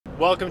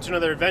Welcome to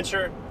another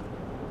adventure.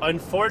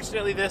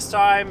 Unfortunately this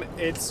time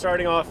it's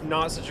starting off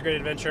not such a great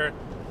adventure.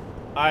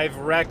 I've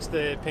wrecked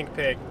the pink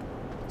pig.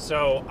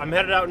 So I'm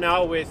headed out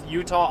now with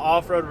Utah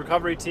off-road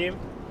recovery team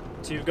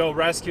to go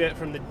rescue it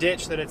from the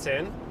ditch that it's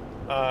in.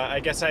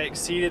 I guess I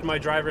exceeded my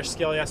driver's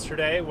skill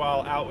yesterday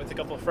while out with a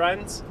couple of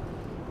friends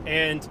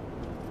and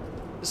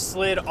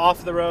slid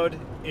off the road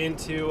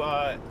into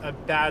a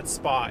bad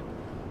spot.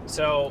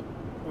 So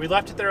we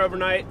left it there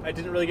overnight. I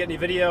didn't really get any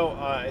video.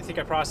 I think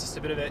I processed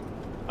a bit of it.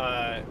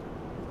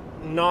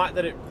 Not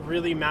that it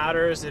really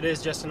matters. It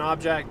is just an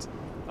object.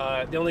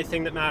 The only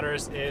thing that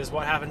matters is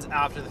what happens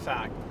after the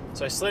fact.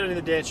 So I slid into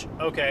the ditch.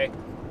 Okay,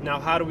 now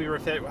how do we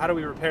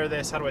repair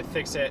this? How do I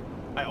fix it?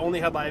 I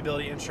only had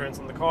liability insurance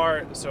on the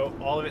car, so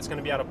all of it's going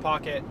to be out of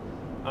pocket.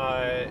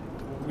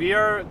 We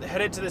are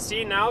headed to the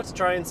scene now to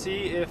try and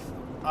see if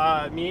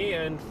me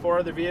and 4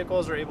 other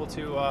vehicles are able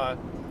to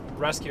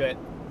rescue it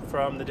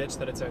from the ditch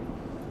that it's in.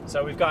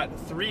 So we've got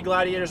 3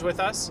 Gladiators with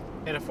us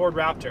and a Ford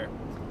Raptor.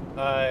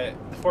 The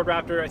Ford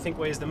Raptor I think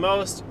weighs the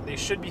most. They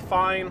should be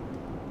fine.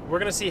 We're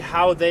gonna see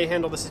how they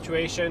handle the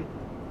situation.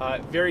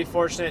 Very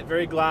fortunate,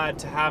 very glad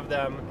to have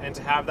them and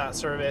to have that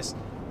service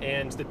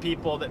and the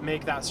people that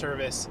make that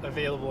service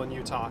available in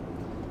Utah.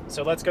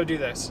 So let's go do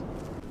this.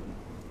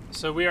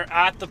 So we are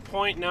at the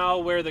point now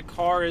where the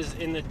car is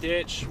in the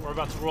ditch. We're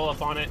about to roll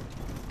up on it.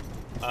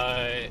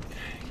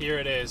 Here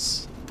it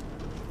is.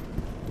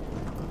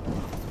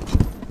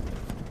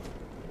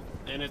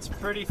 And it's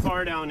pretty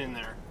far down in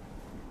there.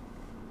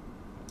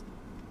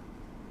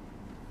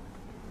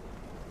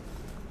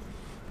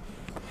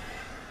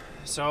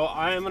 So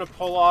I am going to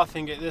pull off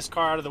and get this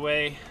car out of the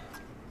way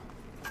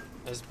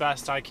as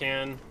best I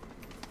can.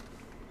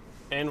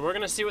 And we're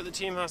going to see what the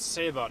team has to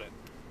say about it.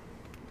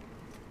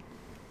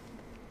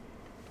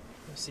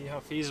 Let's see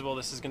how feasible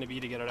this is going to be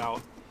to get it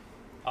out.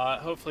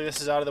 Hopefully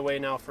this is out of the way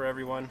now for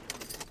everyone.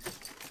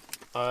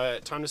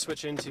 Time to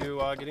switch into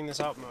getting this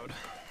out mode.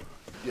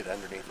 Get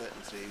underneath it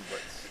and see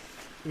what's...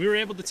 We were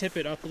able to tip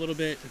it up a little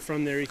bit.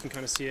 From there you can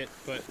kind of see it,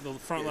 but the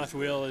front left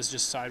wheel is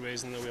just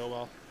sideways in the wheel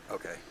well.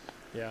 Okay.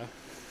 Yeah.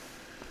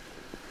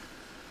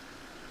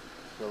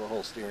 So the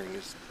whole steering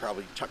is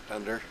probably tucked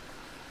under.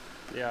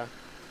 Yeah.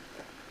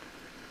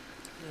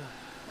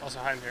 Also,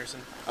 hi, I'm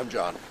Harrison. I'm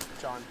John.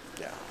 John.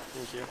 Yeah.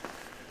 Thank you.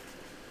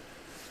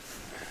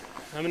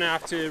 I'm gonna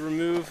have to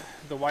remove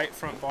the white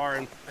front bar,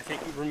 and I think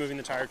removing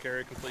the tire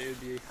carrier completely would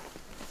be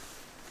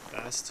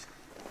best.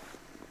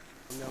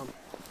 Come down.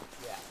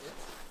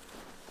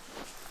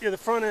 Yeah, the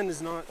front end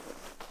is not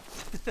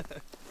not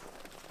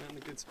in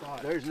a good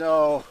spot. There's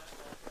no...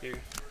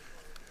 Here.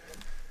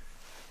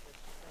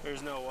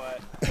 There's no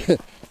what?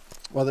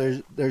 Well,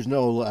 there's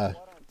no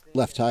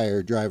left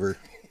tire driver,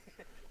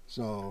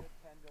 so...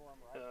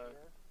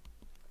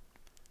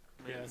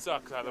 Yeah, it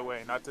sucks either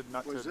way. Not to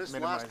Was this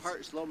minimize. last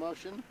part slow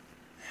motion?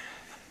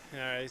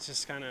 Yeah, it's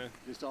just kind of...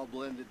 Just all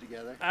blended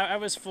together? I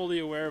was fully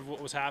aware of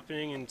what was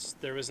happening, and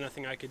there was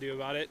nothing I could do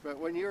about it. But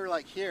when you were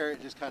like here,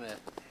 it just kind of...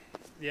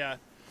 Yeah.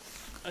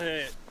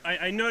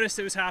 I noticed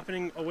it was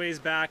happening a ways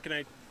back, and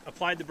I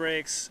applied the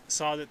brakes,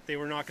 saw that they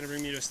were not going to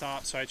bring me to a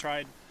stop, so I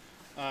tried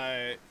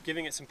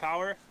giving it some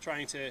power,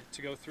 trying to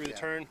go through the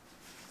turn,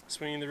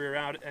 swinging the rear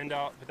end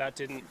out, but that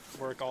didn't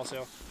work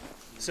also.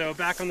 So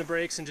back on the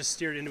brakes and just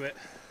steered into it.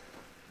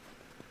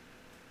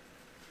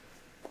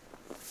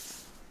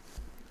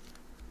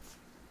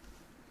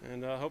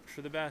 And hoped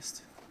for the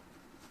best.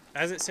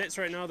 As it sits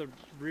right now, the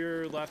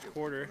rear left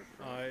quarter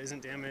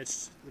isn't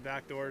damaged. The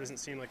back door doesn't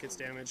seem like it's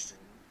damaged.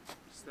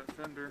 Just that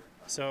fender.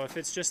 So if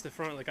it's just the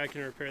front, like I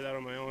can repair that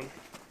on my own.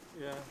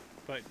 Yeah.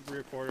 But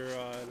rear quarter,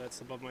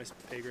 that's above my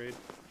pay grade,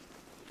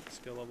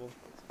 skill level.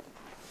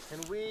 Can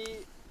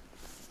we,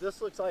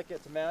 this looks like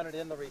it's mounted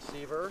in the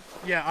receiver.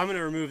 Yeah, I'm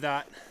gonna remove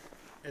that.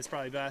 It's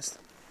probably best.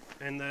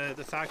 And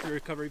the factory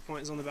recovery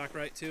point is on the back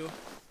right too.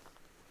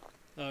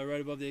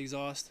 Right above the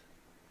exhaust.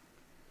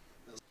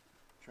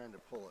 Trying to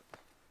pull it.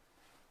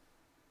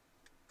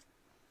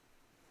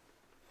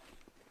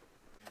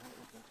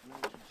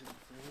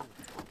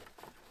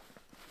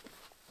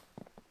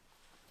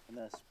 And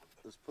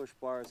this push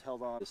bar is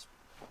held on.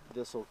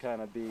 This will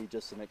kind of be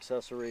just an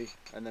accessory,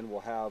 and then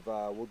we'll have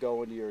we'll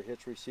go into your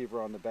hitch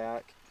receiver on the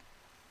back,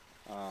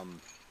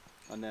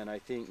 and then I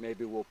think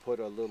maybe we'll put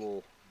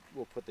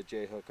the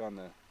J hook on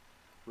the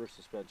rear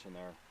suspension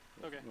there.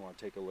 Okay. You want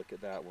to take a look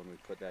at that when we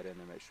put that in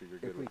and make sure you're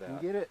good with that. If we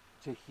can get it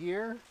to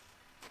here,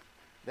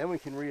 then we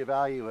can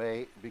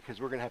reevaluate, because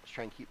we're going to have to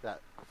try and keep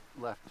that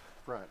left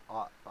front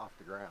off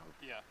the ground.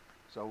 Yeah.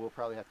 So we'll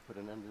probably have to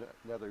put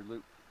another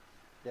loop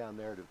down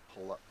there to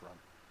pull up from.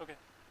 Okay.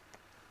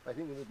 I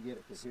think we need to get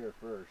it to here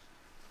first.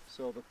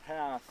 So the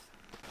path.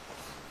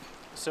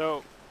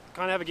 So,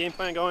 kind of have a game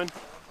plan going.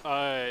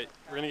 We're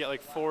gonna get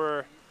like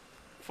four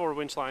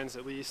winch lines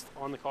at least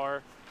on the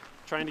car,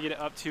 trying to get it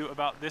up to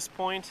about this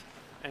point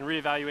and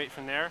reevaluate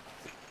from there.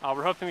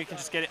 We're hoping we can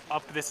just get it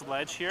up this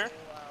ledge here.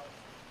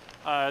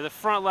 The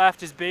front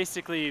left is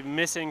basically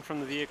missing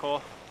from the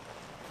vehicle.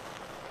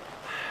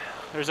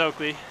 There's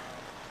Oakley.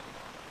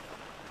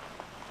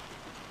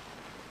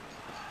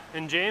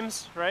 And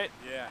James, right?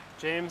 Yeah.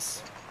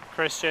 James,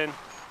 Christian,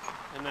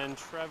 and then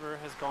Trevor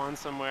has gone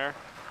somewhere.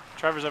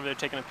 Trevor's over there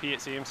taking a pee,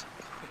 it seems.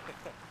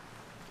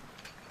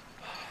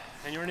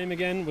 And your name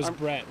again was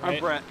Brett, right? I'm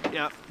Brett,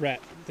 yeah.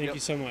 Brett, thank you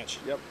so much.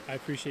 Yep. I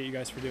appreciate you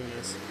guys for doing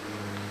this.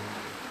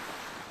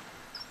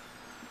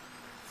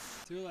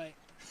 Too late.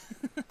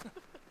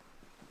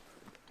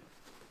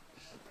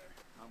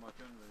 How much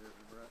in there is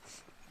it, Brett?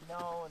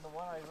 No, and the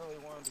one I really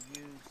wanted to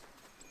use.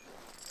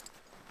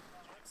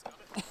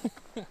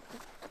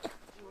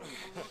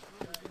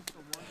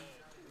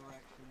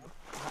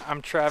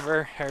 I'm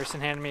Trevor. Harrison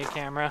handed me a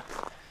camera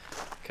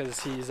because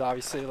he's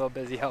obviously a little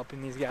busy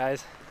helping these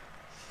guys.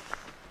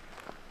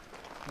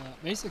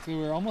 Basically,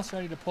 we're almost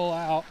ready to pull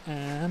out,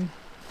 and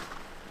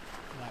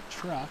that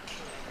truck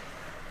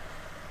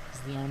is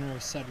the owner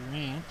of said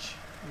ranch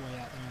way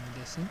out there in the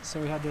distance. So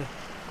we had to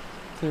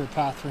clear a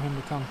path for him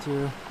to come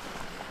through.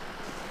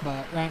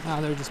 But right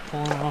now they're just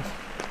pulling off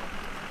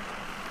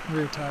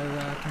rear tire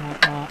rack and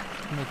whatnot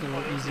to make it a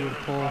little easier to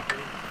pull.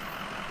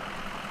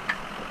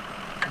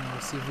 And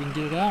we'll see if we can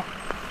get it out.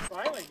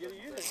 Finally, get to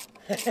use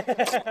it.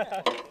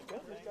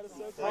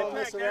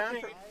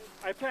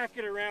 I pack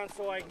it around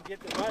so I can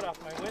get the mud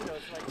off my windows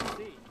so I can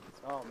see.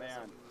 Oh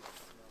man.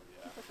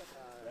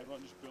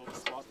 Everyone just build a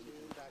spot that you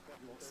can back up,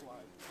 you won't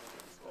slide.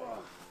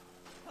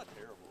 Not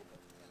terrible.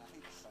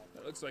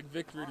 That looks like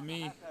victory to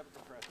me.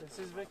 This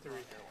is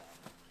victory.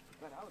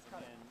 But I was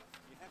kind of.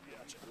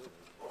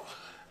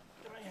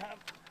 Can I have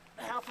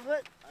half of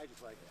it? I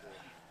just like it.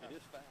 It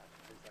is fast.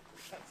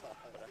 That's all.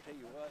 But I tell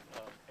you what,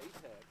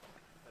 ATEC.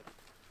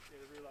 Yeah,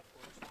 the rear left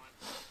quarter's fine.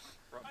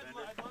 Front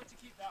fender. I'd love to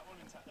keep that one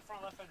intact. The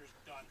front left fender's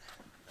done.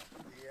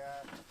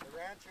 The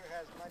rancher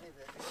has money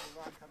that it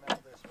will not come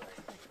out this way.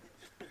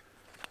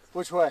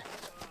 Which way?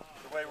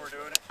 The way we're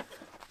doing it.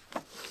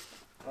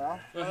 Well,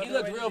 He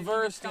looked real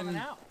versed in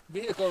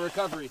vehicle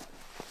recovery.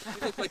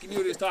 He looked like he knew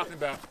what he was talking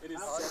about. It is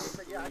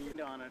yeah, I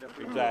can on it if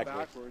we Exactly. go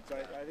backwards.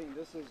 I think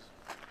this is,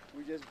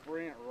 we just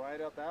bring it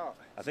right up out.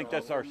 I think So,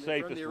 that's our From the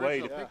safest way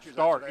original to pictures,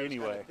 start that's what I was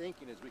anyway. kinda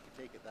thinking is we could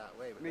take it that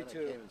way, but Me then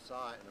too. I came and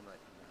saw it and I'm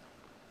like,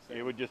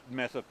 It would just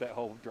mess up that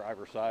whole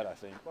driver's side, I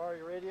think. Borrow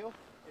your radio?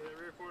 Yeah, the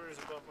rear quarter is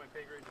above my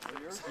pay grade.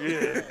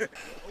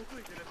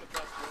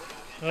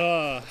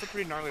 Yeah. It's a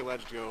pretty gnarly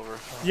ledge to go over.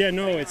 Yeah,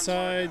 no, it's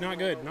not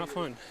good, not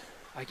fun.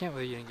 I can't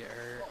believe you didn't get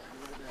hurt.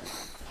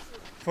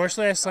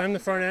 Fortunately, I slammed the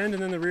front end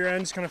and then the rear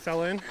end just kind of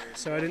fell in,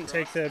 so I didn't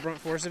take the brunt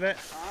force of it.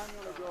 I'm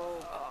going to go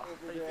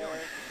over there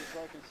just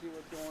so I can see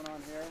what's going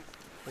on here.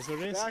 That's what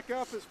it is. Back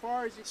up as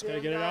far as you Just can,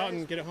 gotta get it out guys.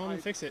 and get it home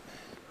and fix it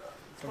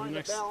for the Find a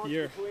next balance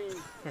year between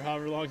or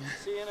however long.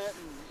 seeing it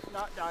and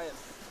not dying.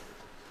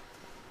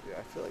 yeah,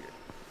 I feel like it.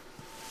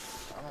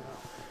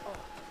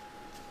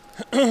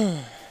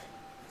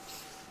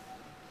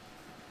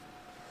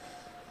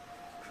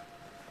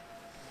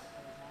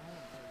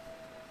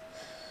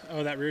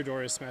 Oh, that rear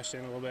door is smashed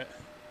in a little bit.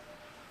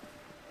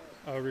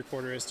 Oh, rear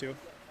quarter is too.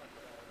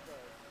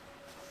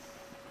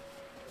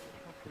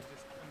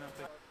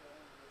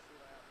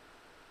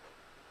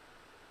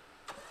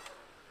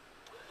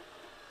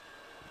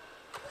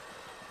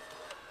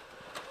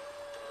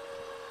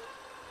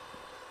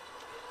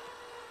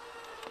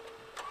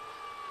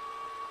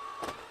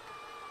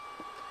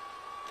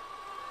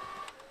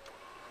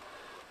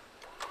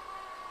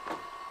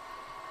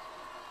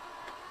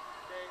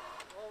 Okay,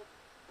 well,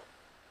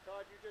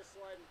 Todd, you're just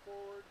sliding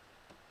forward.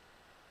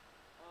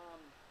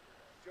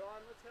 John,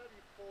 let's have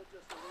you pull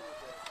just a little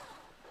bit.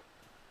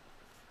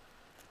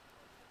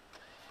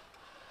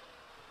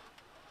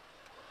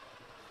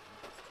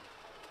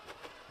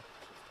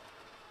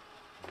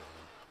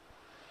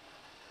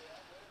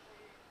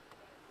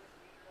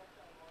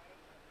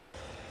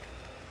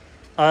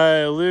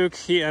 Luke,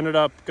 he ended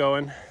up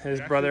going.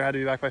 His brother had to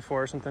be back by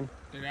 4 or something.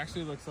 It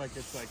actually looks like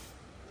it's like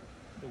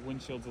the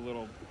windshield's a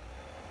little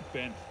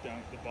bent down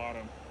at the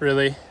bottom.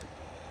 Really?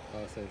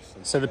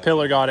 So the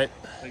pillar got it.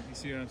 Like, you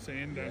see what I'm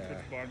saying? Down towards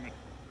the bottom,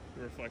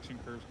 the reflection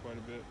curves quite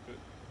a bit. But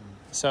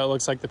So it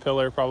looks like the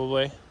pillar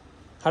probably.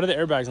 How did the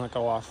airbags not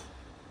go off?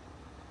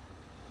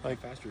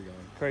 Like, how fast are you going?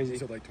 Crazy. You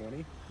said like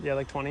 20? Yeah,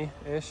 like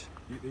 20-ish.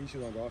 They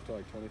usually don't go off to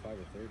like 25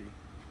 or 30.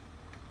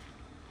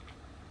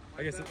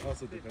 I guess it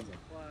also depends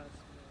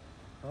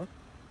on.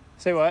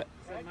 Say what?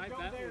 My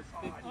bet was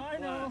 50 I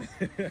know.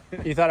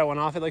 plus. You thought it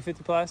went off at like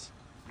 50 plus?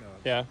 No.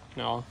 Yeah,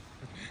 no.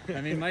 I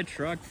mean, my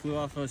truck flew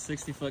off a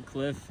 60-foot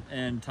cliff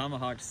and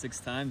tomahawked 6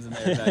 times and the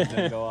airbag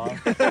didn't go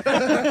off.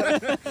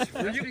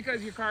 or you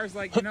because your car's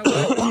like, you know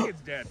what? I think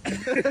it's dead.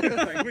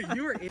 Like, wait,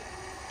 you were in.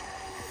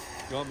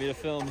 You want me to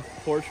film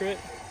portrait?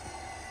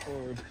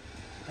 Or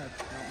That's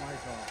not my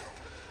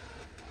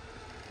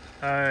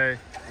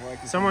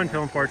fault. Someone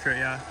film portrait,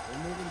 yeah.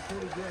 We're moving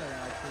pretty good,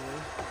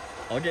 actually.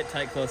 I'll get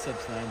tight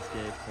close-ups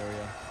landscape for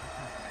you.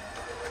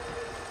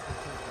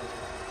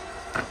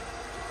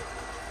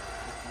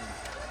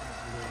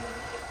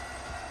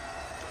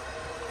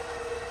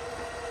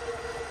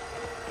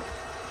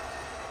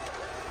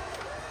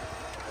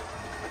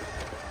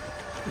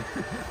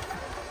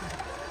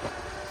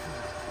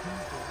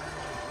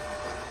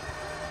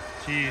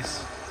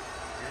 Jeez.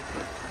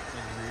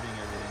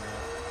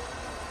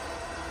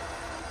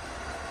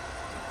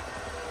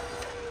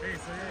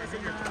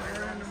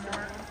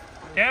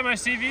 Yeah, my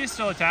CV is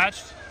still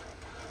attached.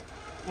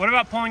 What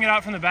about pulling it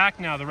out from the back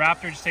now? The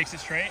Raptor just takes it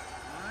straight?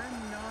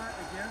 I'm not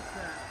against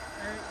that.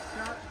 Hey,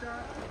 stop.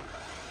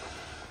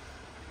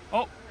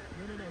 Oh.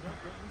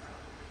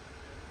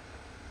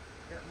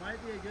 It might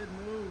be a good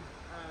move,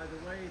 the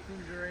way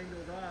things are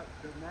angled up,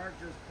 that Mark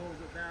just pulls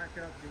it back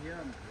up to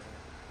him.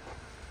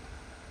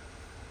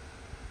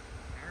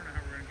 I don't know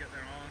how we're gonna get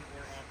that on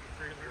or off the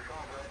trailer.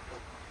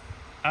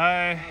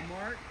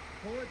 Mark,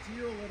 pull it to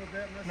you a little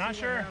bit and let's Not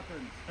see sure. what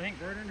happens. I think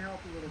Vernon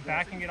help a little bit.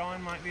 backing it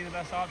on might be the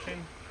best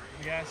option,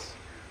 I guess.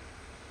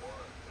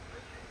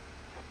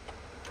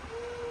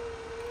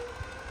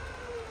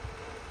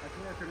 That's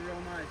working real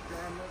nice.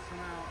 John, let's come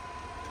out.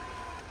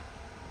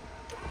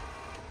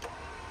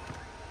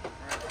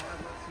 Alright, Todd,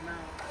 let's come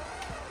out.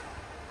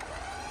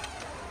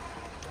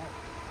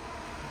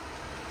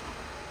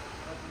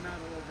 Help him out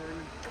a little,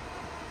 Vernon.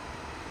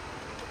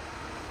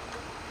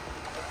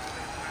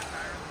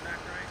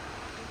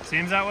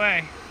 Seems that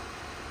way.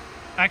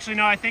 Actually,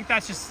 no, I think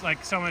that's just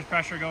like so much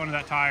pressure going to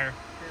that tire. Okay,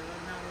 let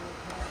him out a little,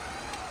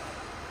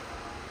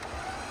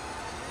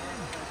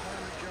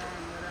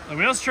 Todd. The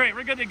wheel's straight,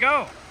 we're good to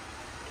go.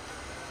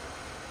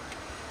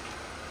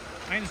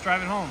 I can just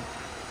drive it home.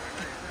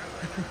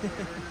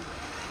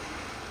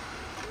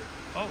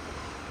 Oh. Alright,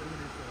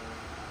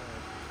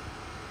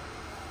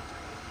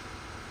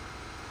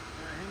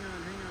 hang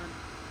on.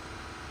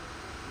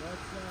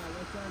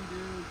 Let's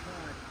undo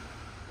Todd.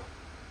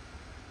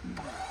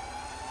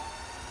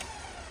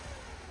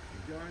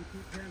 John,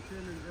 keep tension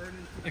and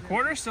Vernon keep The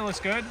quarter still looks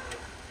good.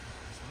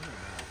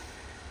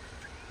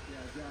 Yeah,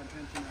 John,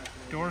 tension up.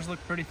 Doors look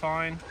pretty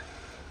fine.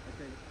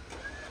 Okay.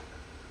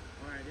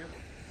 Alright, yep.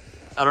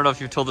 I don't know if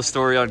you've told the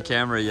story on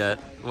camera yet.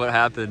 What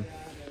happened?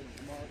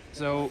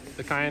 So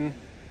the Cayenne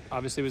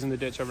obviously was in the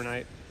ditch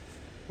overnight.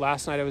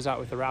 Last night I was out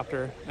with the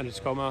Raptor and a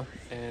Tacoma,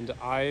 and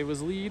I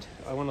was lead.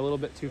 I went a little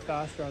bit too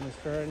fast around this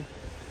turn.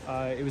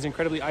 It was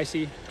incredibly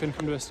icy, couldn't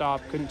come to a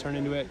stop, couldn't turn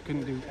into it,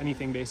 couldn't do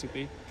anything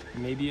basically.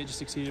 Maybe it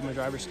just exceeded my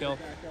driver's skill,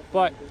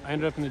 but I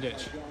ended up in the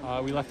ditch.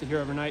 We left it here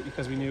overnight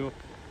because we knew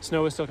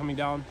snow was still coming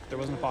down. There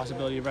wasn't a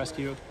possibility of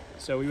rescue.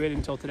 So we waited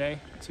until today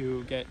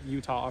to get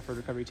Utah Off-Road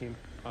Recovery Team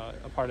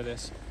a part of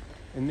this.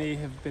 And they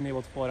have been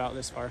able to pull it out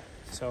this far.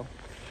 So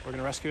we're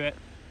gonna rescue it,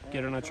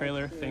 get it on a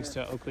trailer, thanks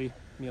to Oakley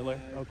Miller,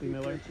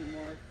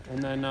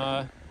 and then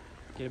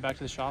get it back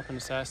to the shop and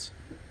assess.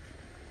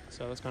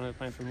 So that's kind of the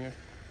plan from here.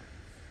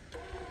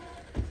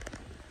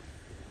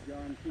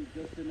 John, keep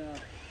just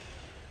enough.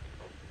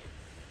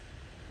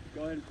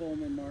 Go ahead and pull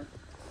him in, Mark.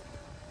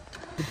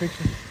 Good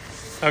picture.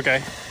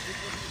 Okay.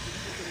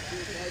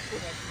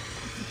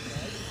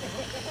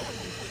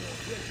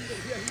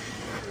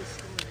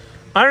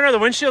 I don't know, the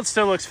windshield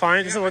still looks fine.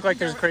 It doesn't look like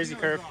there's a crazy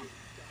curve.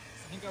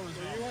 You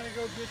want to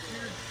go get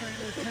your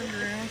trailer turned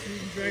around so you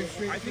can drive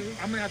straight? I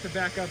think I'm gonna have to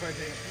back up. I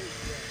think.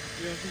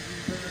 You don't think you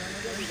can turn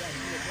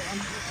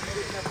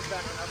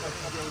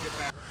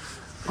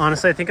around?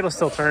 Honestly, I think it'll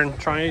still turn.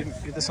 Try and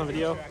get this on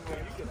video.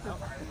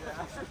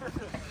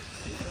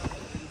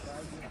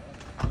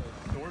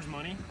 Doors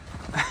money.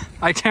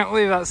 I can't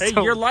believe that's Hey,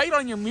 your light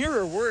on your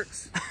mirror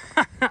works.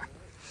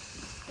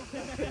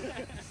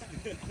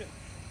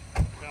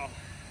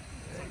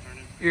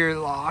 You're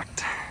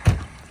locked.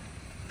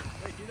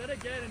 Wait, do that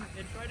again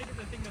and try to get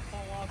the thing to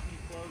fall off when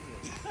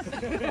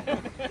you close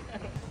it.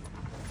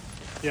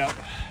 Yeah,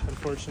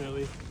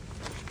 unfortunately.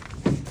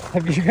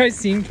 Have you guys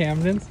seen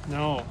Camden's?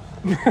 No.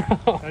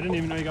 I didn't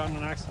even know you got in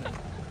an accident.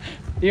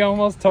 He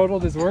almost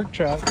totaled his work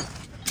truck.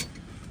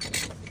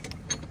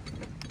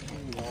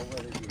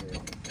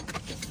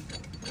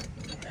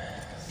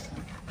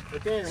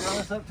 Okay, run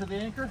us up to the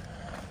anchor.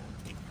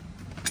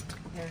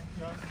 Okay,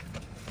 John.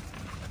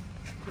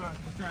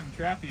 Just trying to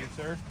trap you,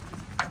 sir.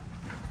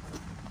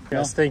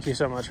 Yes, thank you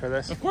so much for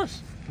this. Of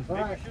course. All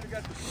right.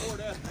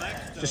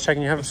 Just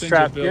checking you have a Send you a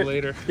strap. bill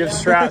later. You have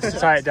straps to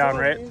tie it down,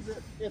 right?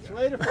 It's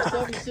rated for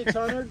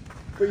 7,600,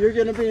 but you're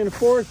going to be in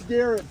fourth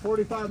gear at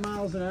 45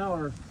 miles an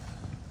hour,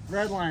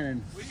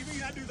 redlining. What do you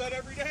mean I do that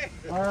every day?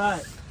 All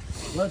right,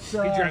 let's. He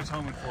drives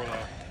home in 4 though.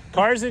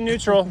 Car's in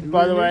neutral,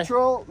 by the way.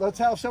 Neutral. Let's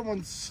have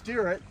someone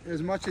steer it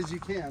as much as you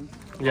can.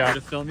 Yeah.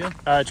 To film you?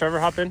 Trevor,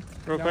 hop in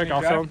real quick.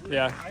 I'll film.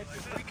 Yeah.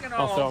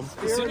 I'll film.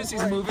 As soon as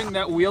he's moving,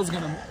 that wheel's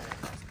gonna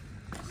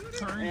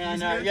turn.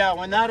 And yeah,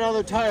 when that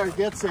other tire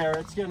gets there,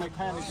 it's going to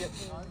kind of get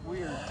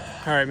weird.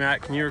 All right,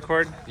 Matt, can you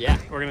record? Yeah.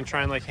 We're gonna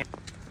try and like. Yep.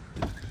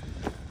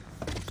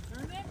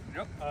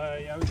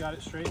 Yeah, we got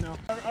it straight now.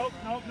 Oh,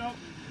 nope, nope.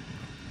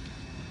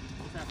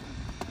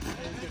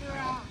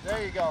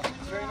 There you go.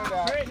 Straighten it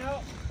out. Straight,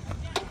 no.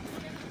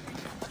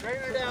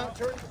 Straighten it out.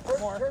 Turn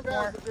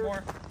back.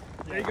 More.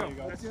 There you go.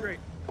 That's great.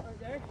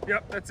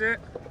 Yep, that's it.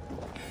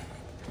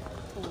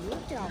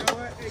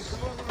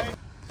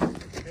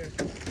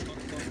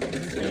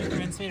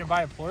 Convinced me to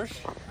buy a Porsche.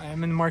 I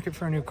am in the market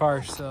for a new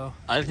car, so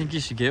I think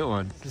you should get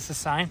one. is this a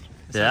sign?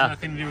 Yeah.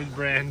 Nothing to do with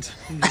brand.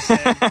 I'm just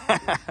saying.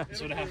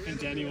 This would happen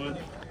to anyone.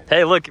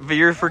 Hey, look, but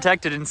you're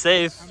protected and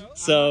safe.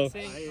 So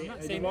I'm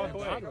I did walk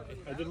away.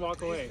 I did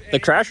walk away. The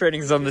crash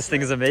ratings on this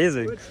thing is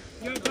amazing. You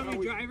want to tell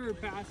me driver or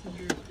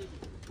passenger?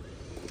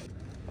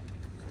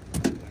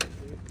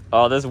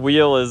 Oh, this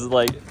wheel is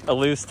like a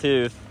loose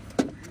tooth.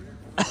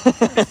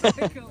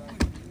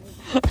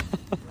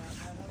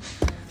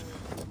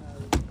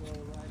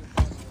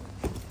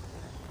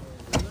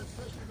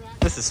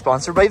 This is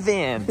sponsored by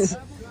Vans.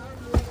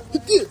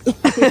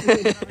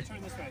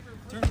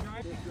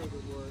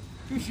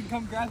 Who should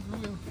come grab the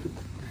wheel?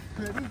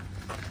 Ready?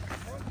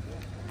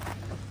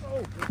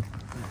 Oh.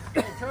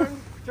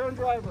 Turn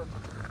driver.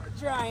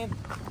 Trying.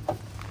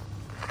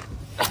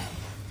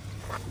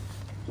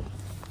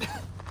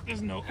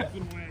 There's no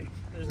open way.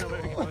 There's no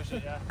way we can push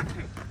it, yeah.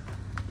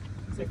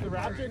 So if the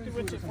Raptor could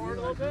winch it forward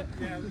a little bit?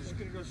 Yeah, we're just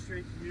gonna go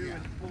straight to you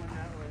and pull in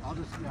that way. I'll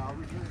just, I'll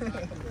return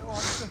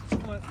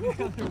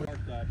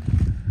it back.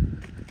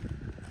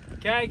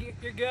 Okay,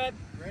 you're good.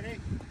 Ready?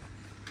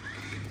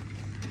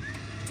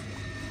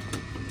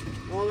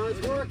 Oh,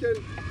 that's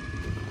working.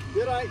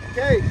 Good idea.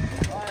 Okay.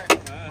 All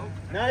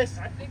right. Nice.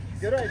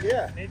 Good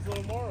idea. Needs a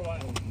little more or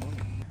what?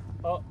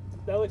 Oh,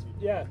 that looks,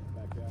 yeah.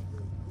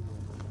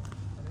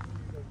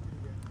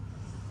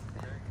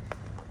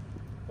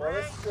 Well,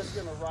 this is just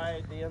gonna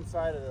ride the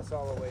inside of this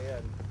all the way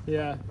in.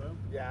 Yeah.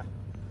 Yeah.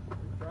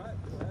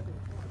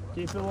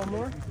 Can you feel a little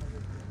more?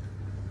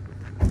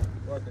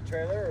 What, the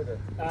trailer or the?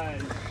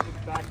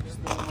 Back just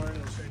a little more and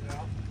it'll straighten it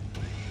out.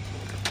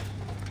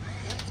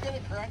 It's going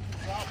to correct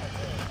itself, I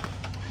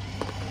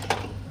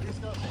think. Just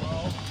go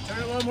slow. Turn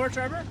it a little more,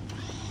 driver.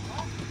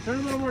 Turn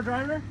a little more,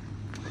 driver.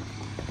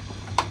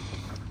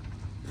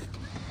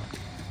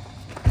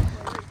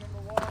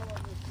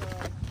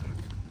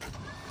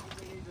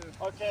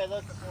 Okay,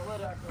 let's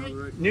split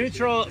it.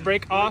 Neutral,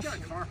 brake off.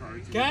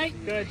 Okay,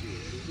 good.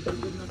 Do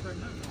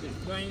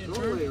I need to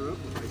turn?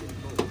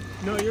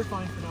 No, you're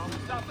fine for now.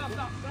 Stop.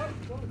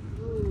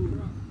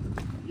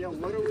 Yeah,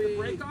 what are we?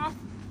 Brake off?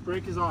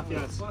 Brake is off,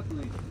 yes.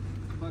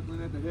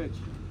 Buckling at the hitch.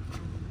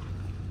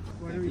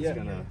 What are we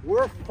doing?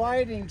 We're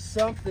fighting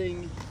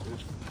something.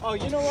 Oh,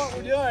 you know what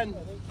we're doing?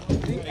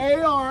 The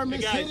A-arm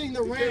is hitting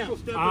the ramp.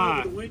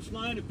 Ah. The winch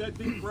line, if that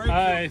thing breaks,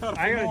 I got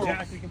a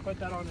jack. We can put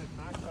that on his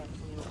Mac truck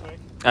real quick.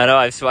 I know,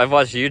 I've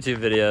watched YouTube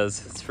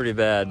videos. It's pretty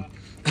bad.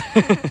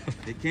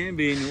 it can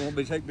be, and it won't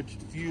be take but a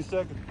few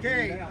seconds.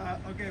 Okay,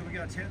 okay, we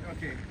got 10.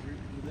 Okay,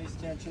 release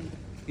tension.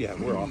 Yeah,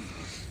 we're off.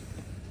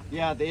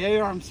 Yeah, the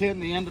A-arm's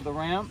hitting the end of the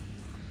ramp.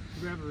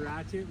 Do we have a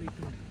ratchet we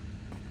can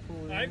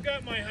pull in? I've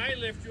got my high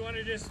lift. You want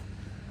to just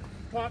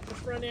pop the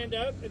front end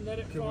up and let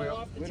it fall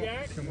off the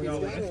jack?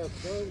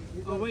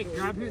 Oh wait,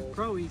 grab his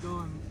Pro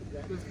Eagle and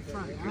lift the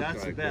front. Huh?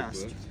 That's the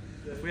best.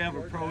 We have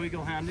a Pro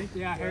Eagle handy.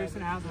 Yeah,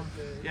 Harrison has them.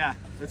 Yeah,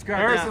 let's grab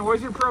Harrison, that.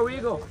 where's your Pro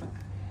Eagle?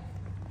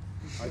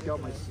 I've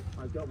got my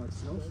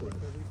snow sled.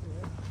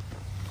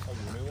 Oh,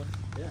 the new one?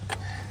 Yeah.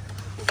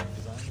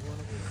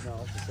 No,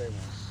 it's the same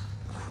one.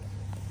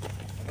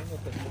 I don't know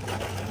if that's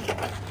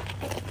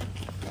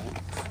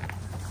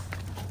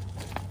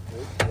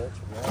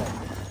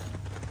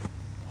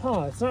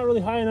Huh, it's not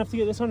really high enough to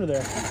get this under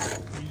there.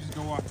 You just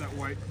go off that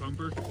white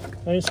bumper.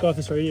 I just got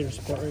this radiator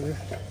support right here.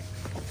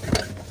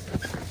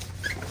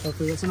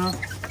 Hopefully that's enough.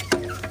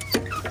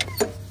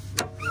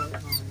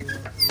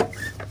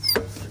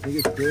 I think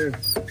it's clear.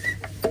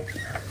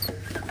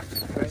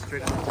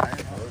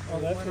 Oh,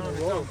 that's gonna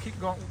roll. Keep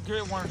going. Get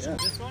it one. Yeah.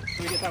 This one?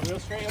 Can we get that wheel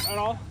straight up at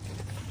all?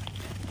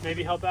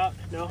 Maybe help out?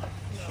 No?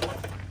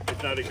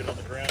 It's not even on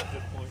the ground at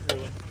this point,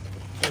 really.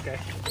 Okay.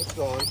 It's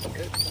going.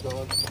 It's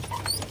going.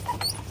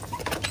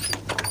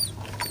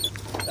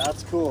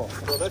 That's cool.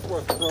 Well, that's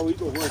where Pro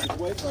Eagle works its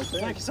weight right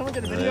there. Can someone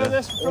get a video of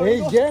this? For Pro He's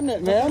Eagle? getting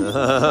it,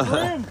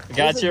 man.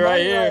 Got you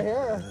right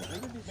here.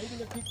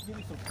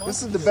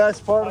 This is the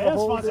best part of the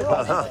whole deal.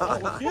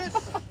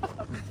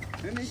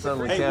 Hey, Will,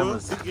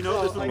 you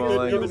know this would be good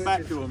to give it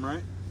back to him,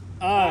 right?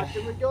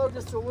 Can we go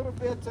just a little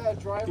bit,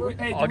 driver?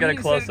 Hey, I'll get a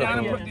close up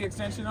and again. put the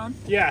extension on?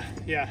 Yeah.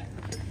 Okay,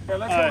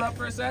 let's hold up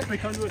for a sec. Can we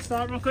come to a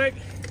stop real quick?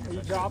 Are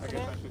you dropping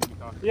it?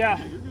 Yeah.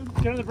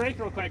 Get on the brake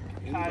real quick.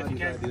 If you Anybody's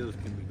can. ideas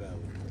can be valid.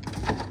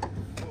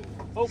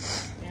 Oh.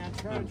 And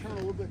try and turn a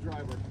little bit,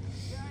 driver.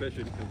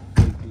 Especially if it comes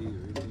to safety or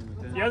anything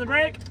like that. You on the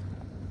brake?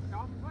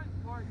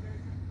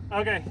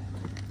 Okay.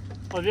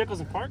 Oh, the vehicle's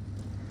in park?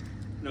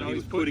 No, he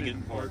was putting it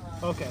in park.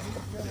 Okay.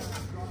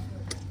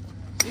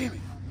 Damn it.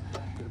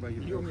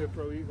 You owe me a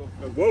Pro Eagle.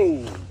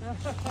 Whoa!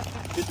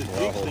 This is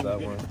I'll hold that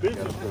one.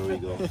 business. Pro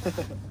Eagle.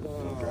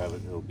 I'll grab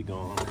it. It'll be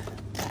gone.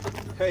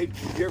 Hey,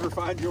 did you ever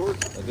find yours?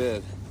 I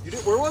did. You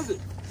did? Where was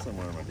it?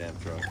 Somewhere in my damn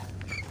truck.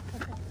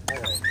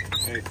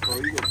 Hey, Pro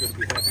Eagle's going to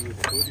be happy with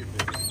the footage of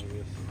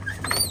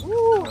this.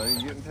 Woo!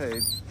 You're getting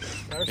paid.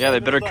 Yeah, they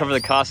better cover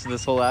the cost of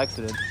this whole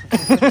accident.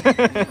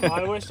 Well,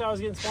 I wish I was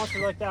getting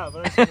sponsored like that, but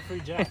I just got a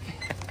free jack.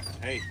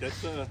 Hey, that's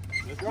pretty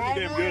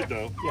damn good,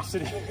 though. Yes,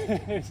 it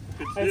is.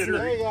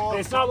 Considering.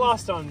 It's not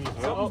lost on me.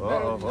 So,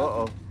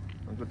 Uh-oh.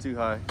 Don't go too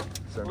high.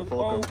 Starting to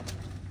pull them.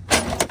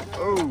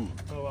 Oh!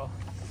 Oh well.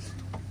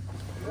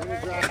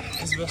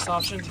 Is the best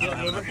option to get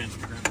over?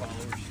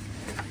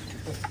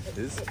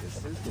 Is the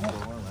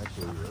form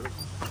actually yours?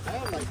 I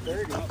have like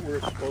 30. Not where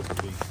it's supposed to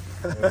be.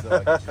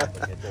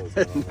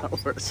 Not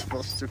where it's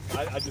supposed to be.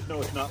 I just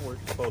know it's not where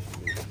it's supposed to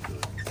be.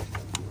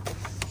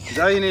 Because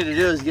all you need to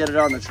do is get it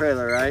on the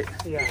trailer, right?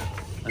 Yeah.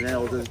 And then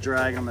it'll just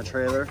drag on the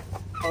trailer.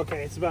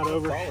 Okay, it's about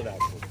over. Solid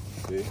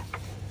actually. See?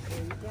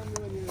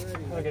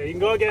 Okay, you can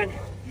go again.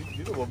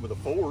 You're the one with a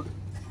Ford.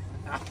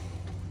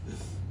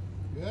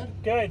 Good?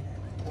 Good.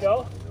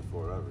 Go.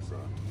 Ford ever saw.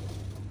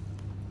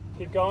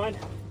 Keep going.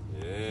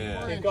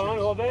 Yeah. Keep going a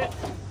little bit.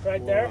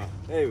 Right there.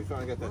 Hey, we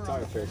finally got that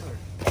tire fixed.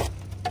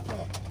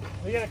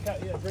 We gotta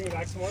cut. Yeah, bring it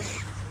back some more.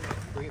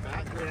 Bring it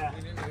back? Yeah.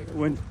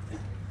 When?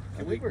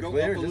 Can we go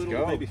clear, up a just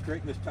little, go. maybe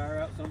straighten this tire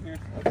out some here?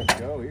 Let's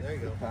go. There you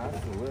go.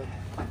 Past the lip.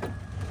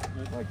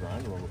 Might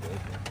grind a little bit.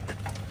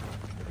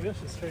 This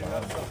should straighten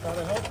out stuff.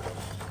 That'll help.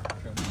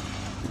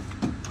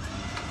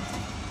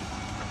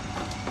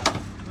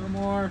 No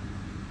more.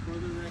 For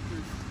the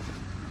record.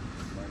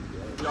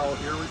 Y'all,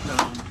 here we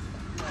come.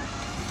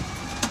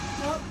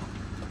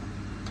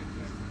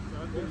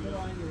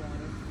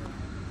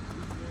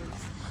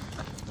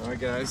 All right,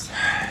 guys.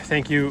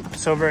 Thank you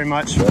so very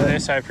much for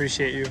this. I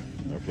appreciate you.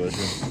 Our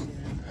pleasure.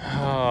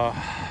 Oh,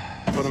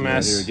 what a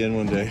mess. Here again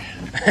one day.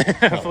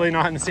 Hopefully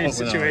not in the same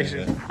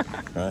situation.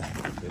 Get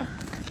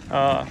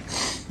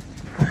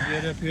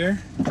up here.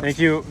 Thank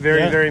you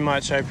very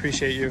much. I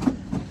appreciate you.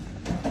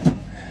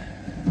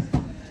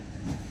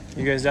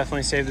 You guys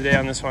definitely saved the day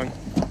on this one.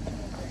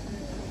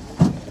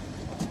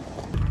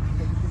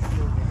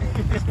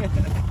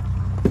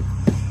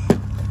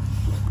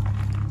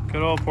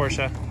 Good old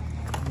Porsche.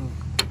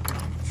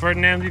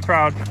 Ferdinand, be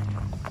proud.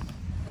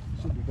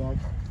 Should be back.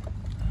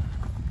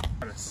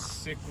 Got a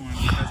sick one.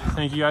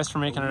 Thank you guys for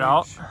making it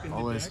out.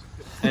 Always.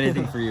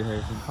 Anything for you,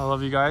 Harrison. I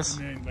love you guys.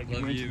 Like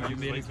Love you. You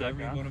made it to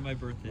every one of my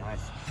birthdays.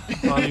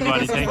 Love you,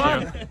 buddy.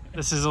 Thank you.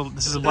 This is a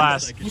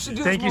blast.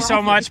 Thank you so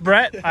much,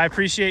 Brett. I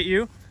appreciate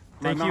you.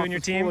 Thank you and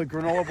your team.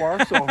 Granola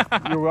bar, so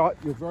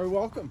you're very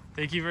welcome.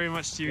 Thank you very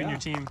much to you and your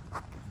team.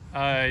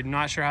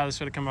 Not sure how this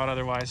would have come out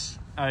otherwise.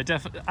 I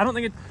don't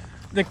think it.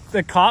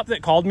 The cop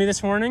that called me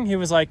this morning, he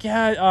was like,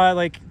 "Yeah,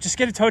 like just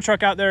get a tow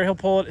truck out there. He'll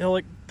pull it. He'll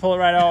like pull it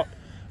right out."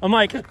 I'm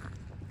like,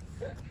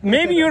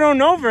 maybe you don't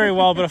know very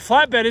well, but a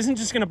flatbed isn't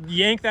just gonna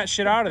yank that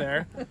shit out of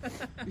there.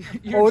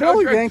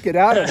 It'll yank it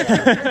out of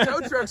there. Your tow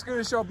truck's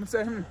gonna show up and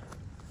say,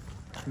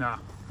 "Nah,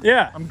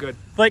 Yeah, I'm good."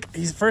 like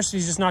he's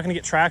just not gonna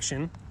get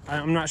traction.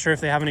 I'm not sure if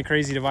they have any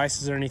crazy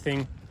devices or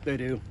anything. They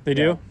do. They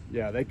do?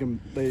 Yeah, they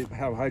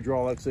have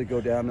hydraulics. They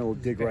go down and it'll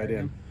dig right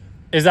in.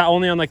 Is that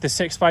only on like the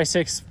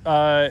 6x6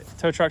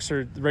 tow trucks,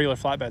 or the regular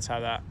flatbeds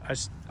have that?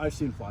 I've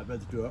seen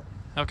flatbeds do it.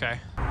 Okay.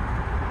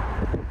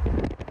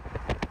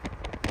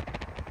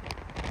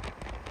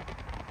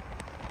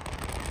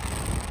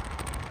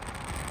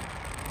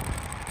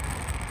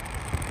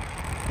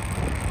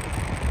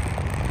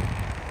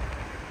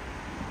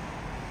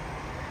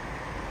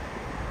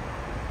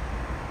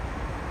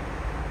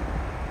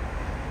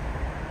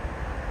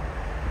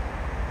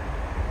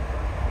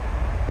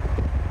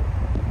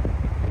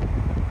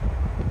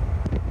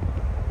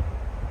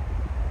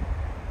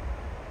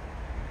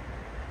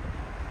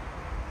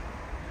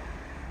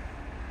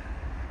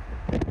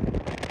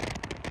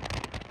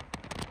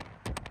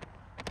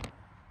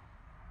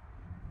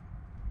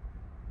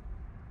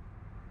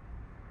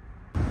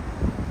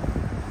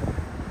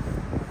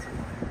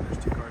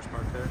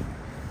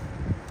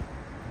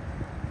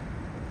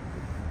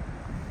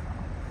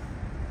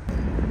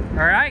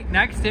 All right,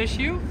 next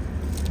issue.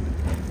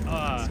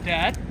 It's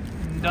dead.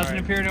 Doesn't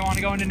appear to want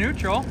to go into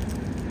neutral.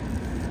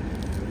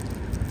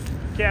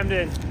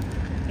 Camden,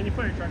 can you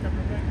put your truck up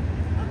real quick?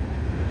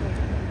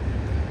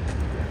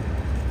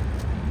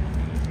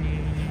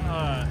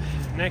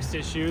 Next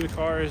issue, the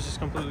car is just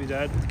completely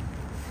dead.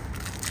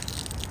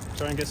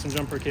 Try and get some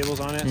jumper cables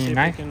on it, see if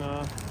we can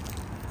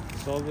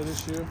solve that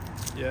issue.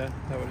 Yeah,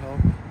 that would help.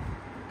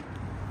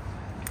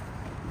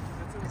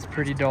 It's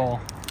pretty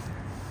dull.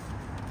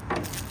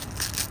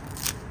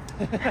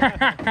 There's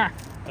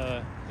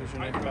your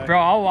knife back. Bro,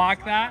 I'll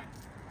walk that.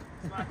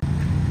 You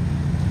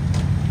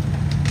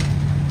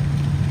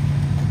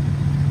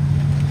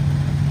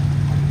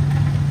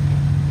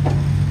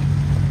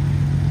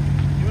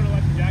want to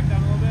let the jack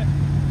down a little bit?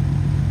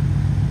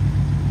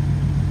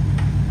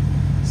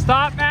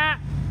 Stop, Matt.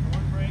 I'm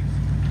on brakes.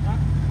 I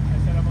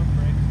said I'm on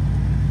brakes.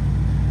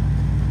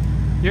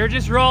 You're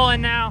just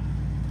rolling now.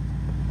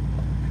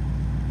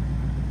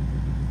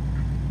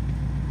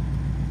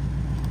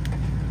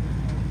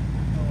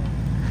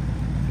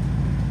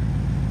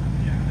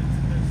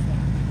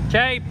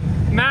 Okay,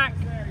 Mac,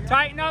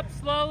 tighten up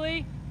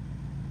slowly.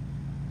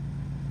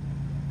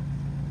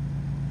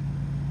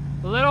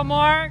 A little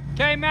more.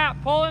 Okay,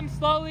 Matt, pull him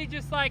slowly,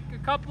 just like a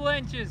couple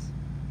inches.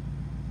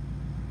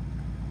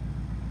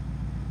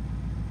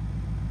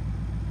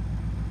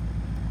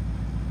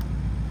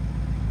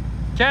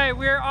 Okay,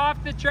 we're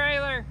off the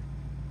trailer.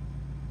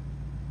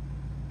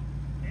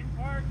 In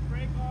park,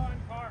 brake on,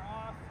 car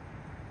off.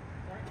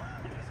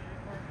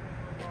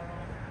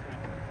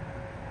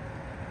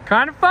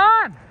 Kind of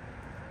fun.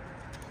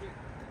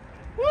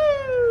 Woo!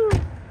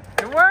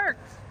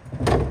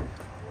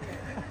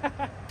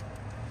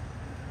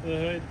 the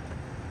hood.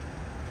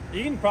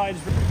 You can probably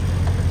just...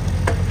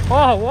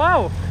 Oh,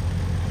 whoa!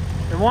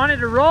 It wanted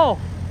to roll.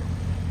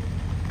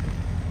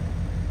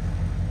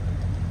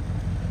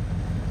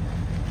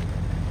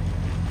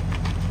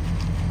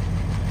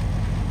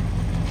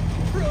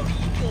 Pro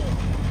Eagle.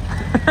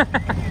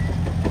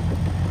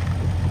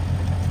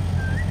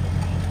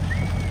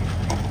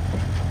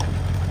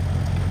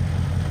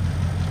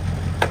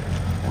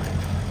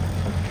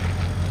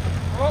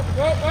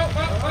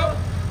 Oh.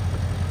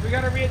 We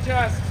gotta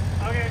readjust.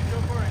 Okay, go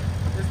for it.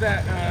 Where's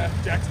that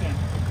jack stand?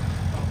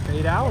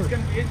 8 hours. What's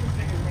gonna be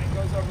interesting is when it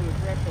goes over the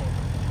threshold.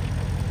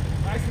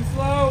 Nice and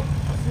slow.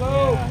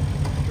 Slow. Yeah,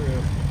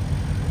 true.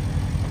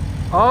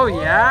 Oh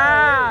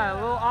yeah, a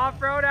little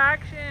off-road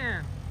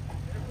action.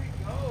 There we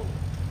go.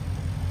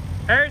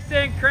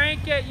 Harrison,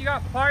 crank it. You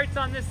got parts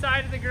on this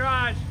side of the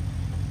garage.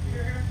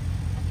 Here.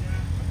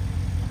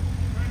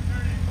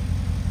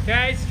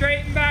 Okay,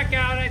 straighten back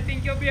out. I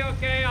think you'll be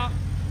okay.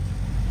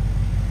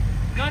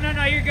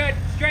 No, you're good.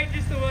 Straighten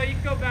just the wheel. You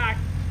can go back.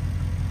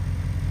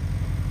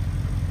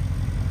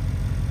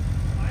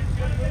 I'm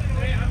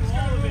just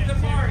gonna move the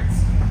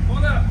parts.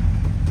 Hold up.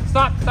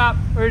 Stop.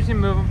 We're just gonna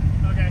move them.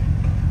 Okay.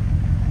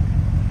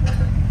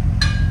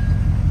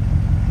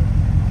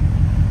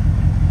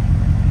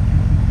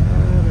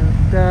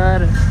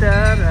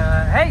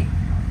 Hey,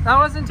 that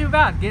wasn't too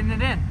bad. Getting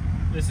it in.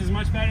 This is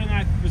much better than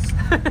I was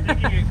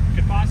thinking it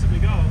could possibly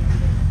go.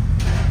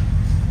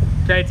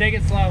 Okay, take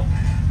it slow.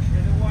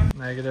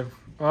 Negative.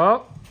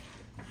 Oh.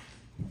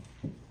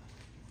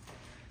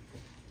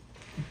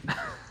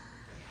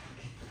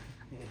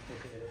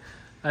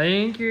 I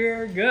think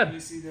you're good. You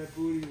see that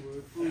booty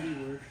work.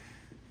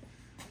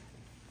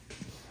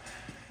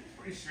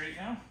 Pretty straight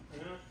now.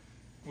 Yeah.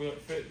 Will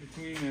it fit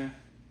between the...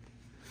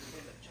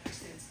 Jack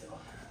stand still.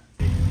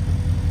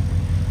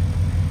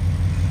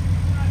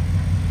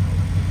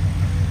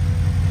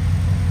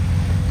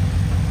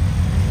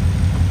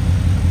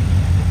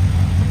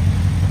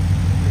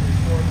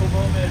 Historical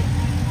moment.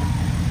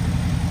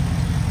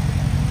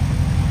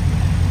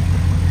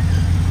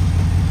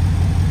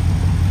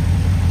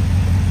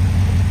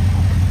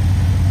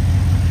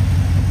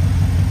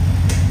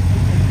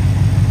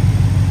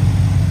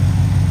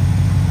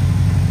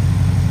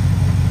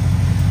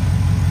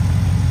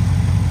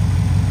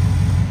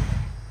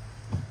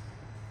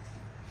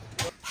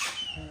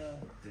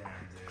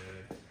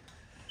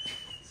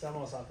 It's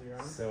almost off the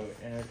ground. So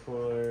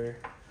intercooler.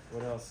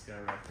 What else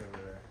got wrapped over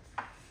there?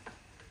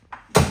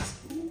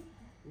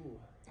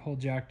 Whole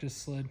jack just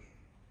slid.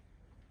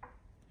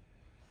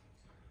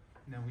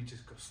 Now we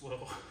just go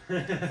slow.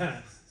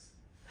 I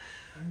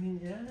mean,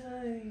 yeah,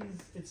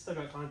 it's still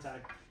got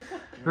contact.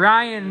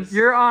 Ryan,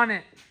 you're on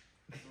it.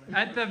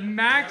 At the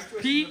max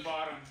peak. The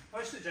bottom.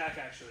 Push the jack,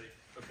 actually.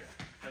 Okay.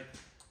 Like,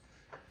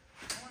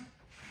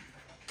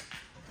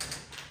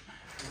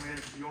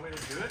 you want me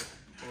to do it?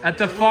 At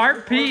the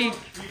far peak.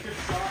 You could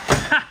stop.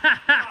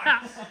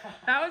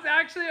 That was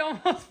actually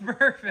almost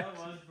perfect. That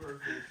was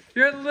perfect.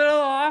 You're a little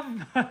off,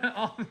 but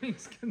all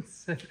things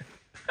considered.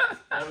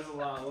 That was a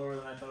lot lower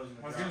than I thought it was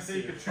going to be. I was gonna say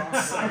you could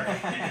try. Sorry.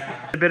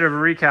 Yeah. A bit of a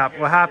recap.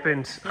 What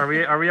happened? Are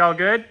we all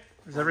good?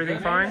 Is everything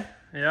fine?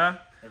 Yeah.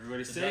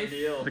 Everybody's Safe.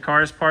 deal. The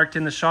car is parked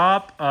in the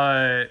shop.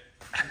 No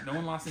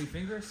one lost any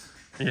fingers?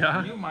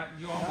 Yeah. You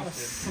almost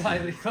did.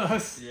 Slightly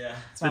close. Yeah.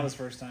 It's not his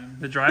first time.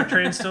 The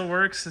drivetrain still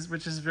works,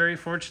 which is very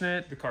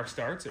fortunate. The car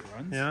starts, it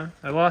runs. Yeah.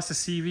 I lost a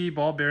CV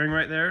ball bearing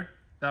right there.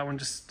 That one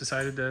just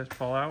decided to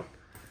fall out.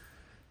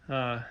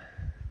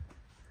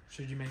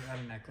 Should you make that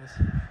a necklace?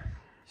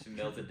 Should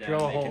melt it down.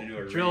 Drill a make hole. it into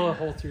a Drill a ring.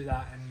 hole through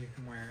that, and you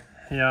can wear it.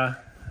 Yeah.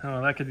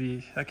 Oh, that could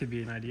be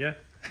an idea.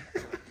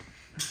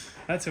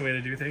 That's a way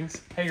to do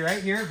things. Hey,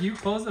 right here, if you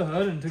close the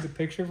hood and took a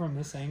picture from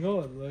this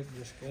angle, it would look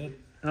just good.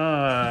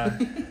 Sorry,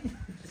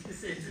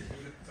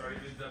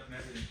 moved up and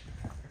everything.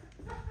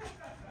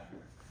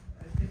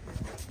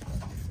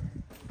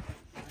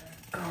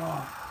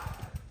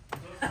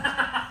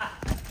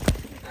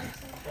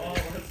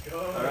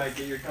 Alright,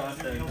 get your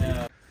content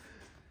now.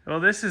 Well,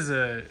 this is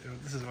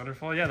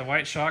wonderful. Yeah, the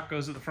white shock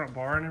goes with the front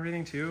bar and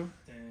everything too.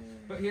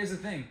 But here's the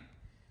thing.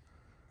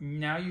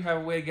 Now you have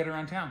a way to get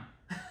around town.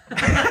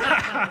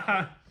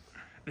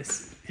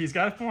 He's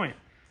got a point.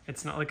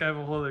 It's not like I have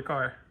a whole other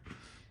car.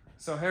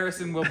 So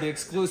Harrison will be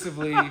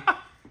exclusively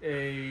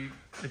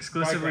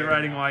Exclusively bike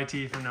riding now.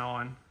 YT from now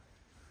on.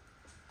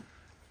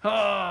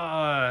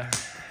 Oh,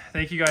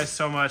 thank you guys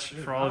so much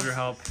for all of your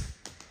help.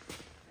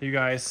 You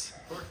guys,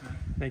 Of course, man.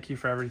 thank you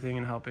for everything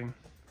and helping.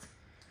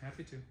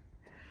 Happy to.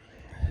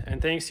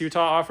 And thanks to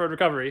Utah Off-Road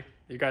Recovery.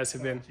 You guys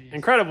have been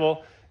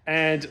incredible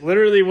and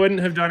literally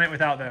wouldn't have done it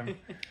without them.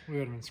 We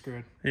would have been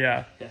screwed.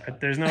 Yeah.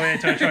 There's no way a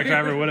tow truck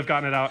driver would have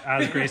gotten it out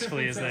as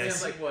gracefully as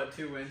It's this. like what,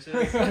 2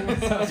 inches?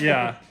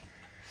 Yeah.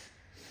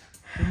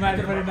 We might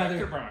have put I could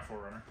another. run a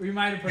 4Runner. We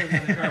might have put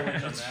another car winch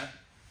on Done that.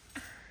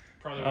 that.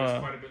 Probably weighs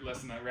quite a bit less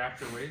than that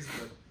Raptor weighs,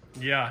 but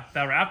Yeah.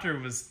 That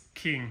Raptor was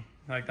king.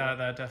 Like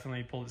that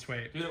definitely pulled its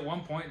weight. dude, at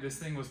one point this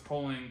thing was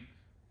pulling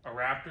a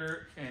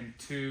Raptor and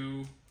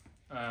 2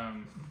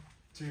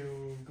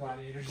 Two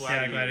gladiators.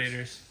 Yeah,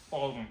 gladiators.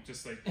 All of them,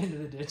 just like Into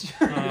the ditch.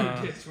 in the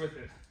ditch with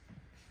it.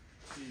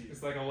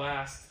 It's like a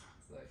last.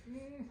 It's like,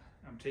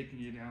 I'm taking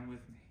you down with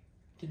me.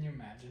 Can you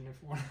imagine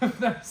if one of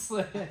them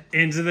slid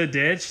into the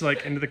ditch,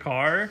 like into the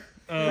car?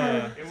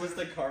 It was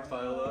the car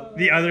pile up.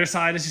 The other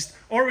side is just,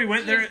 or we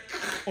went there,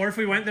 or if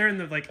we went there in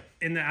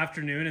the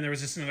afternoon and there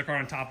was just another car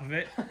on top of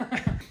it.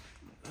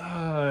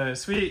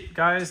 Sweet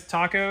guys,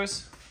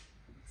 tacos.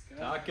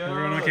 Tacos.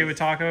 Everyone okay with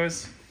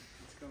tacos?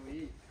 Let's go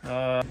eat.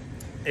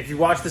 If you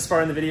watched this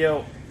far in the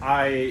video,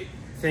 I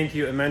thank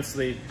you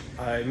immensely.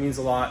 It means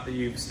a lot that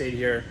you've stayed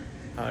here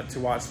to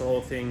watch the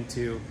whole thing,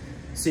 to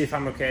see if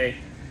I'm okay,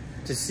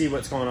 to see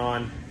what's going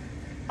on.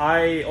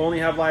 I only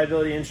have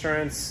liability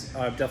insurance.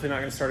 I'm definitely not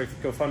going to start a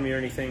GoFundMe or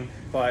anything,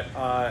 but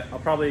I'll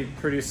probably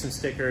produce some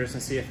stickers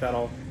and see if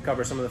that'll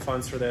cover some of the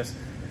funds for this.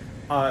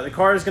 The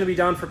car is going to be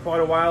down for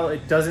quite a while.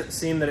 It doesn't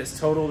seem that it's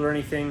totaled or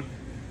anything.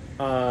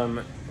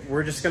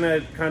 We're just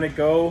going to kind of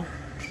go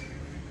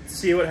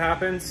see what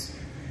happens.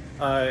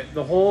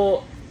 The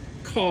whole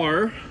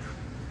car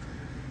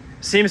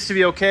seems to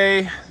be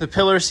okay. The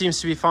pillar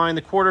seems to be fine.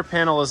 The quarter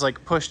panel is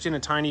like pushed in a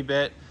tiny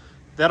bit.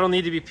 That'll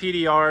need to be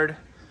PDR'd.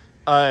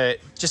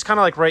 Just kind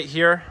of like right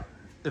here.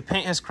 The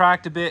paint has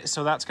cracked a bit,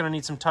 so that's going to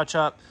need some touch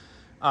up.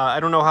 I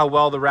don't know how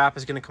well the wrap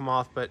is going to come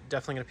off, but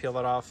definitely going to peel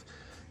that off.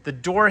 The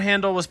door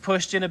handle was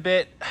pushed in a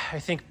bit. I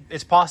think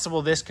it's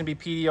possible this can be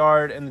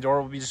PDR'd and the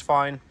door will be just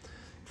fine.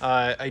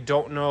 I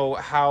don't know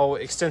how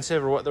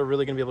extensive or what they're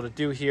really going to be able to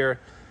do here.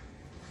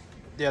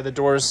 Yeah, the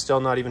door is still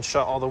not even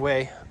shut all the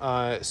way,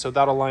 so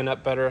that'll line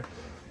up better.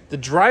 The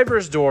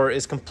driver's door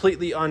is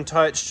completely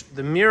untouched.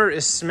 The mirror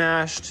is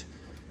smashed.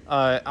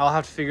 I'll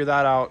have to figure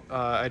that out.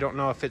 I don't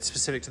know if it's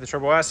specific to the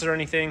Turbo S or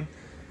anything,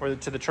 or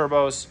to the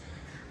turbos.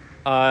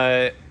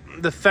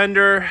 The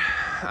fender,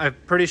 I'm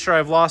pretty sure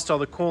I've lost all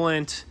the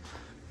coolant.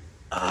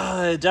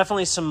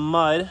 Definitely some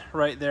mud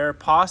right there,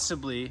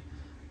 possibly.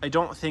 I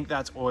don't think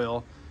that's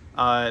oil,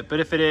 but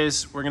if it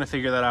is, we're gonna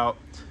figure that out.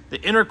 The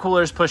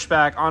intercooler is pushed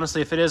back.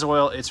 Honestly, if it is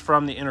oil, it's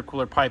from the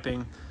intercooler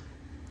piping.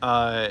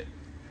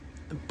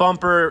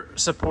 Bumper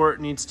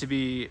support needs to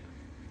be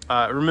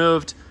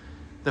removed.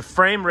 The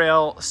frame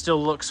rail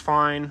still looks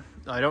fine.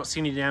 I don't see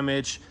any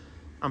damage.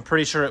 I'm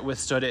pretty sure it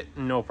withstood it,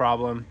 no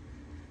problem.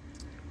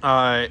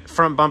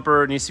 Front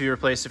bumper needs to be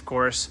replaced, of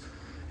course.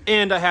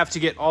 And I have to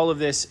get all of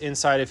this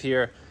inside of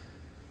here.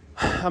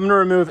 I'm gonna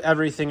remove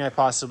everything I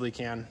possibly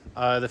can.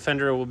 The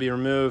fender will be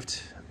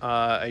removed.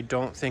 I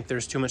don't think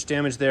there's too much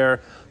damage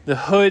there. The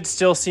hood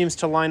still seems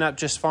to line up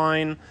just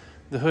fine.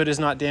 The hood is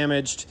not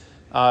damaged.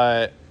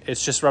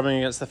 It's just rubbing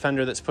against the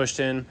fender that's pushed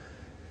in.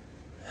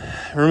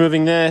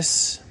 Removing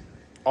this,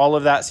 all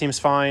of that seems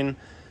fine.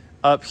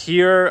 Up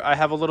here, I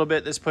have a little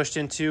bit that's pushed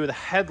into. The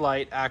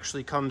headlight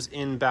actually comes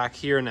in back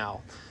here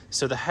now.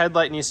 So the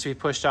headlight needs to be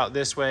pushed out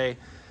this way.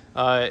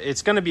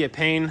 It's gonna be a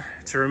pain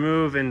to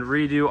remove and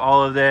redo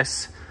all of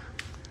this.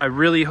 I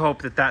really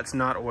hope that that's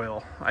not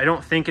oil. I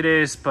don't think it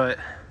is, but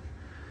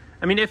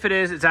I mean, if it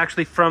is, it's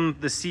actually from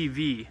the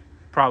CV,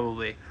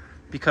 probably,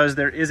 because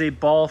there is a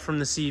ball from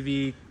the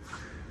CV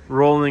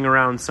rolling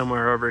around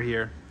somewhere over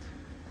here.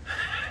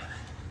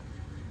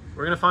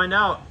 We're gonna find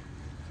out.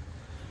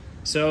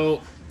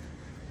 So,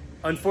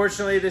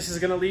 unfortunately, this is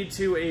gonna lead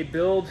to a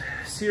build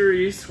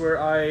series where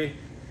I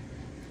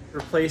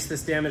replace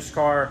this damaged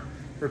car,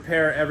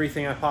 repair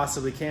everything I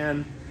possibly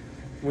can.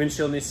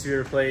 Windshield needs to be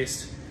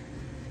replaced.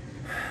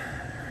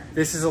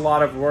 This is a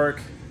lot of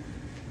work.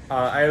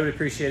 I would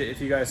appreciate it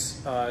if you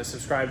guys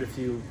subscribed if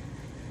you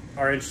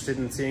are interested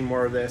in seeing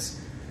more of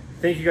this.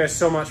 Thank you guys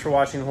so much for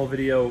watching the whole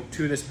video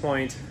to this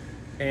point.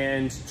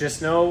 And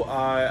just know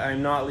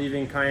I'm not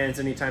leaving Cayennes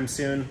anytime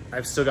soon.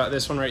 I've still got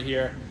this one right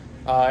here.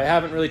 I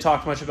haven't really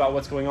talked much about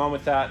what's going on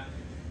with that,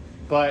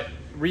 but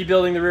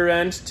rebuilding the rear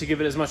end to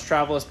give it as much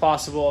travel as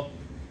possible.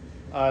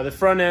 The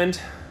front end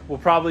will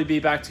probably be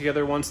back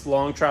together once the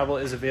long travel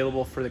is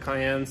available for the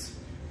Cayennes.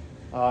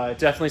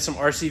 Definitely some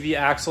RCV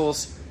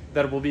axles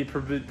that will be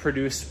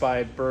produced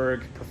by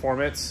Berg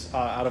Performance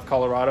out of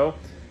Colorado.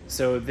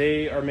 So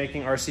they are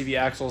making RCV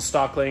axles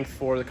stock length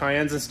for the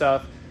Cayennes and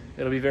stuff.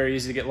 It'll be very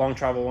easy to get long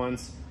travel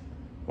ones,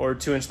 or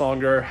 2-inch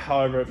longer,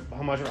 however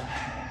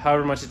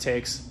much it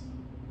takes.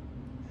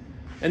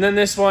 And then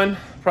this one,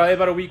 probably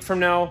about a week from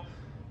now,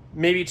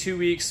 maybe 2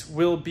 weeks,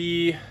 will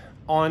be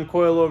on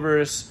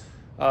coilovers,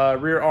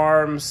 rear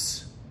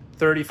arms,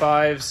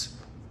 35s.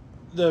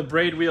 The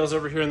braid wheels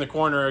over here in the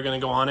corner are gonna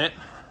go on it.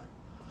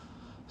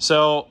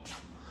 So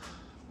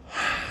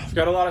I've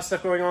got a lot of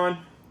stuff going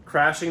on.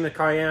 Crashing the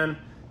Cayenne,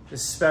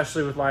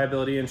 especially with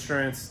liability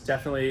insurance,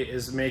 definitely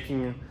is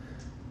making,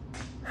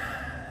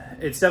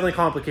 it's definitely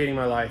complicating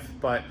my life,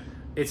 but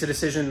it's a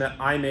decision that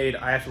I made.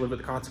 I have to live with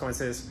the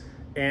consequences,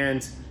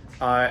 and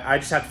I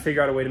just have to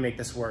figure out a way to make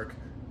this work.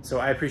 So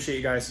I appreciate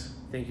you guys.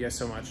 Thank you guys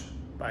so much.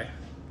 Bye.